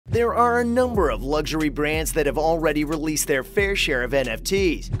There are a number of luxury brands that have already released their fair share of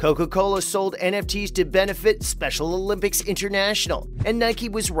NFTs. Coca-Cola sold NFTs to benefit Special Olympics International, and Nike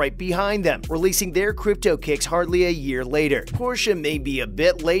was right behind them, releasing their crypto kicks hardly a year later. Porsche may be a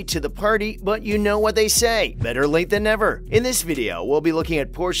bit late to the party, but you know what they say, better late than never. In this video, we'll be looking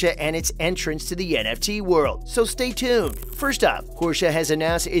at Porsche and its entrance to the NFT world, so stay tuned. First off, Porsche has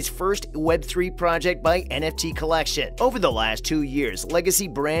announced its first Web3 project by NFT collection. Over the last 2 years, legacy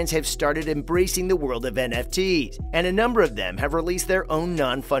brands have started embracing the world of NFTs, and a number of them have released their own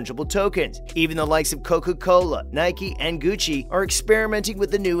non-fungible tokens. Even the likes of Coca-Cola, Nike, and Gucci are experimenting with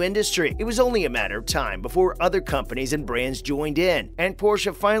the new industry. It was only a matter of time before other companies and brands joined in, and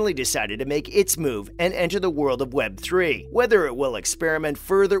Porsche finally decided to make its move and enter the world of Web3. Whether it will experiment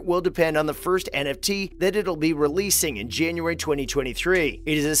further will depend on the first NFT that it'll be releasing in January 2023.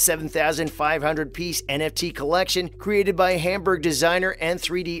 It is a 7,500-piece NFT collection created by Hamburg designer and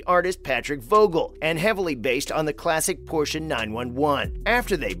 3D artist Patrick Vogel, and heavily based on the classic Porsche 911.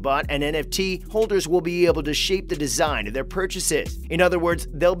 After they bought an NFT, holders will be able to shape the design of their purchases. In other words,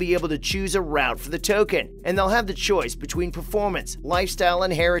 they'll be able to choose a route for the token, and they'll have the choice between performance, lifestyle,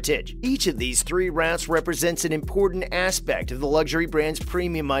 and heritage. Each of these 3 routes represents an important aspect of the luxury brand's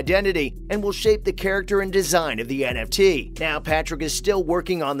premium identity and will shape the character and design of the NFT. Now, Patrick is still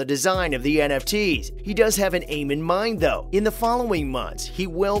working on the design of the NFTs. He does have an aim in mind, though. In the following months, he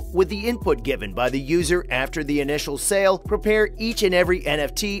will, with the input given by the user after the initial sale, prepare each and every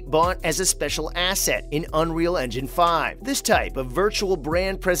NFT bought as a special asset in Unreal Engine 5. This type of virtual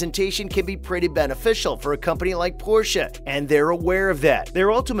brand presentation can be pretty beneficial for a company like Porsche, and they're aware of that.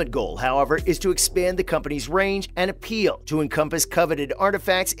 Their ultimate goal, however, is to expand the company's range and appeal to encompass coveted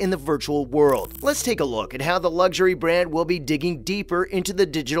artifacts in the virtual world. Let's take a look at how the luxury brand will be digging deeper into the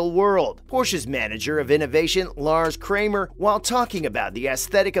digital world. Porsche's manager of innovation, Lars Kramer, while talking about the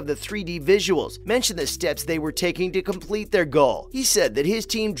aesthetic of the 3D visuals, mentioned the steps they were taking to complete their goal. He said that his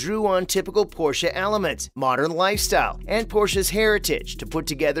team drew on typical Porsche elements, modern lifestyle, and Porsche's heritage to put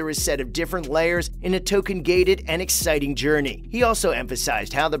together a set of different layers in a token-gated and exciting journey. He also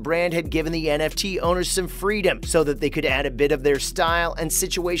emphasized how the brand had given the NFT owners some freedom so that they could add a bit of their style and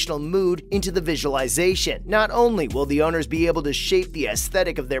situational mood into the visualization. Not only will the owners be able to shape the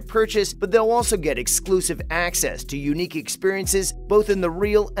aesthetic of their purchase, but they'll also get exclusive access to unique experiences both in the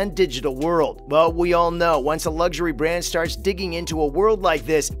real and digital world. Well, we all know once a luxury brand starts digging into a world like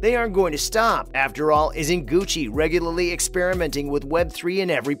this, they aren't going to stop. After all, isn't Gucci regularly experimenting with Web3 in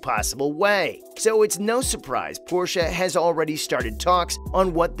every possible way? So it's no surprise Porsche has already started talks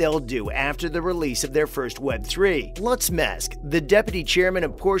on what they'll do after the release of their first Web3. Lutz Mesk, the deputy chairman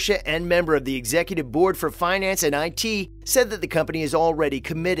of Porsche and member of the executive board for finance and IT, said that the company is already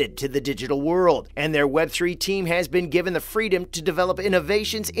committed to the digital world, and their Web3 team has been given the freedom to develop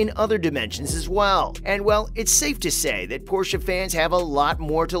innovations in other dimensions as well. And well, it's safe to say that Porsche fans have a lot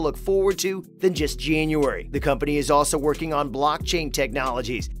more to look forward to than just January. The company is also working on blockchain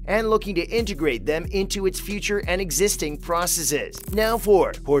technologies and looking to integrate them into its future and existing processes. Now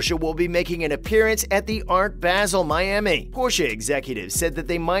for Porsche will be making an appearance at the Art Basel Miami. Porsche executives said that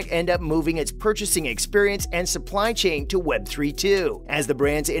they might end up moving its purchasing experience and supply chain to Web3 too, as the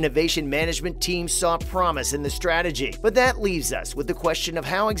brand's innovation management team saw promise in the strategy. But that leaves us with the question of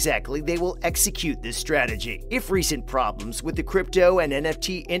how exactly they will execute this strategy. If recent problems with the crypto and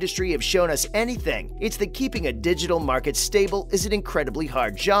NFT industry have shown us anything, it's that keeping a digital market stable is an incredibly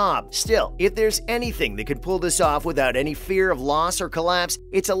hard job. Still, if there's anything that could pull this off without any fear of loss or collapse,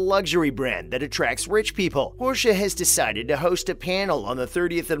 it's a luxury brand that attracts rich people. Porsche has decided to host a panel on the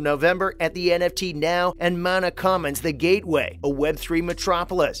 30th of November at the NFT Now and Mana Commons The Gateway, a Web3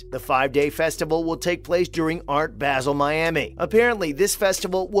 metropolis. The 5-day festival will take place during Art Basel Miami. Apparently, this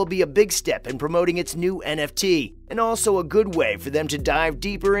festival will be a big step in promoting its new NFT, and also a good way for them to dive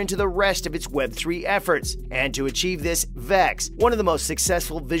deeper into the rest of its Web3 efforts. And to achieve this, Vex, one of the most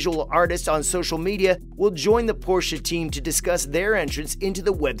successful visual artists on social media, will join the Porsche team to discuss their entrance into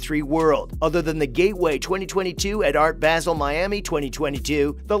the Web3 world. Other than the Gateway 2022 at Art Basel Miami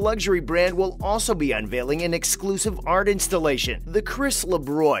 2022, the luxury brand will also be unveiling an exclusive art installation. The Chris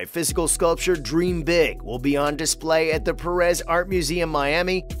LeBroy physical sculpture Dream Big will be on display at the Perez Art Museum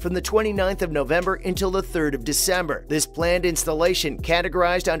Miami from the 29th of November until the 3rd of December. November. This planned installation,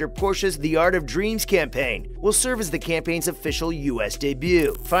 categorized under Porsche's The Art of Dreams campaign, will serve as the campaign's official U.S.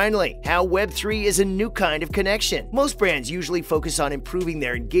 debut. Finally, how Web3 is a new kind of connection. Most brands usually focus on improving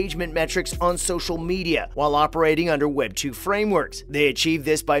their engagement metrics on social media while operating under Web2 frameworks. They achieve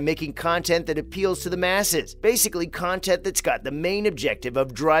this by making content that appeals to the masses, basically content that's got the main objective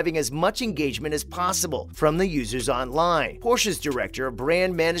of driving as much engagement as possible from the users online. Porsche's Director of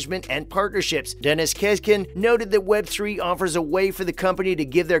Brand Management and Partnerships, Dennis Keskin, noted that Web3 offers a way for the company to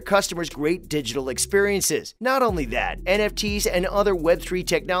give their customers great digital experiences. Not only that, NFTs and other Web3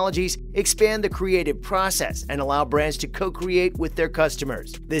 technologies expand the creative process and allow brands to co-create with their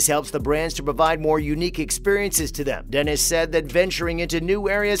customers. This helps the brands to provide more unique experiences to them. Dennis said that venturing into new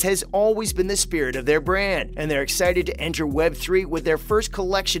areas has always been the spirit of their brand, and they're excited to enter Web3 with their first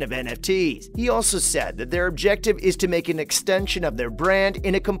collection of NFTs. He also said that their objective is to make an extension of their brand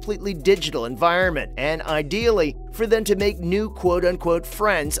in a completely digital environment, and ideally, for them to make new quote-unquote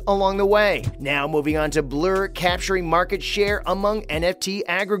friends along the way. Now moving on to Blur capturing market share among NFT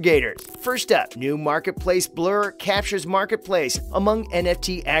aggregators. First up, new marketplace Blur captures marketplace among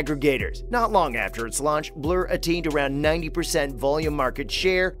NFT aggregators. Not long after its launch, Blur attained around 90% volume market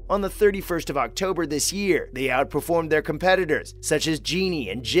share on the 31st of October this year. They outperformed their competitors, such as Genie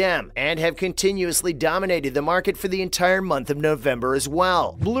and Gem, and have continuously dominated the market for the entire month of November as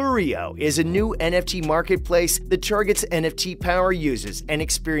well. Blurio is a new NFT marketplace that targets NFT power users and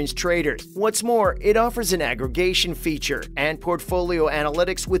experienced traders. What's more, it offers an aggregation feature and portfolio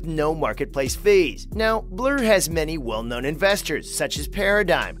analytics with no marketplace fees. Now, Blur has many well-known investors such as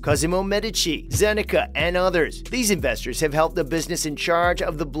Paradigm, Cosimo Medici, Zeneca, and others. These investors have helped the business in charge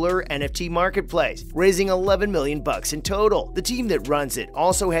of the Blur NFT marketplace, raising $11 million in total. The team that runs it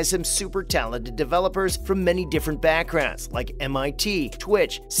also has some super talented developers from many different backgrounds like MIT,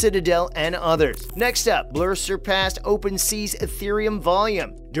 Twitch, Citadel, and others. Next up, Blur surpassed OpenSea's Ethereum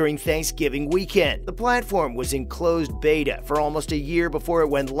volume during Thanksgiving weekend. The platform was in closed beta for almost a year before it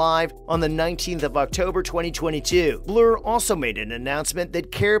went live on the 19th of October 2022. Blur also made an announcement that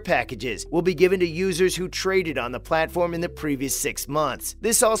care packages will be given to users who traded on the platform in the previous 6 months.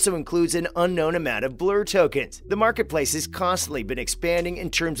 This also includes an unknown amount of Blur tokens. The marketplace has constantly been expanding in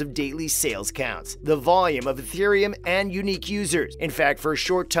terms of daily sales counts, the volume of Ethereum, and unique users. In fact, for a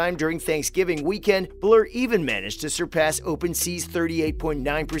short time during Thanksgiving weekend, Blur even managed to surpass OpenSea's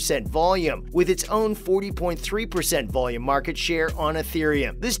 38.9% volume with its own 40.3% volume market share on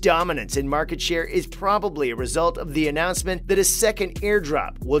Ethereum. This dominance in market share is probably a result of the announcement that a second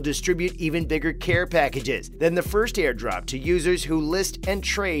airdrop will distribute even bigger care packages than the first airdrop to users who list and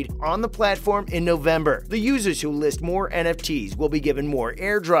trade on the platform in November. The users who list more NFTs will be given more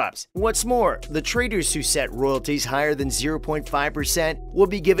airdrops. What's more, the traders who set royalties higher than 0.5% will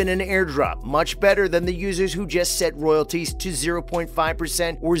be given an airdrop, much better than the users who just set royalties to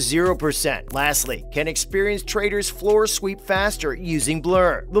 0.5% or 0%. Lastly, can experienced traders floor sweep faster using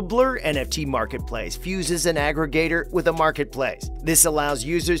Blur? The Blur NFT marketplace fuses an aggregator with a marketplace. This allows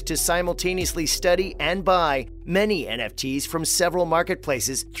users to simultaneously study and buy many NFTs from several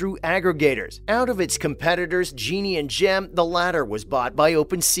marketplaces through aggregators. Out of its competitors, Genie and Gem, the latter was bought by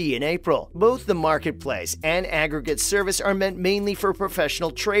OpenSea in April. Both the marketplace and aggregate service are meant mainly for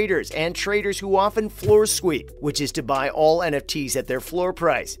professional traders and traders who often floor sweep, which is to buy all NFTs at their floor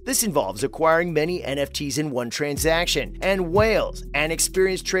price. This involves acquiring many NFTs in one transaction, and whales and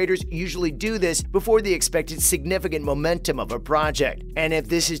experienced traders usually do this before the expected significant momentum of a project. And if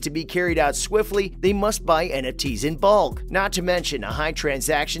this is to be carried out swiftly, they must buy NFTs in bulk. Not to mention, a high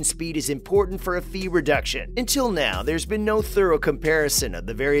transaction speed is important for a fee reduction. Until now, there's been no thorough comparison of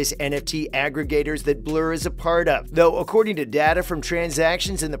the various NFT aggregators that Blur is a part of, though according to data from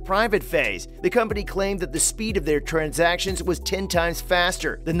transactions in the private phase, the company claimed that the speed of their transactions was 10 times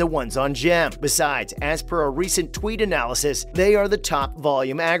faster than the ones on Gem. Besides, as per a recent tweet analysis, they are the top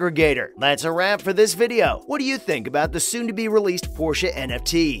volume aggregator. That's a wrap for this video. What do you think about the soon-to-be released Porsche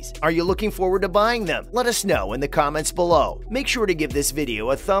NFTs? Are you looking forward to buying them? Let us know in the comments below. Make sure to give this video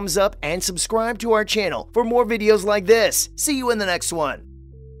a thumbs up and subscribe to our channel for more videos like this. See you in the next one.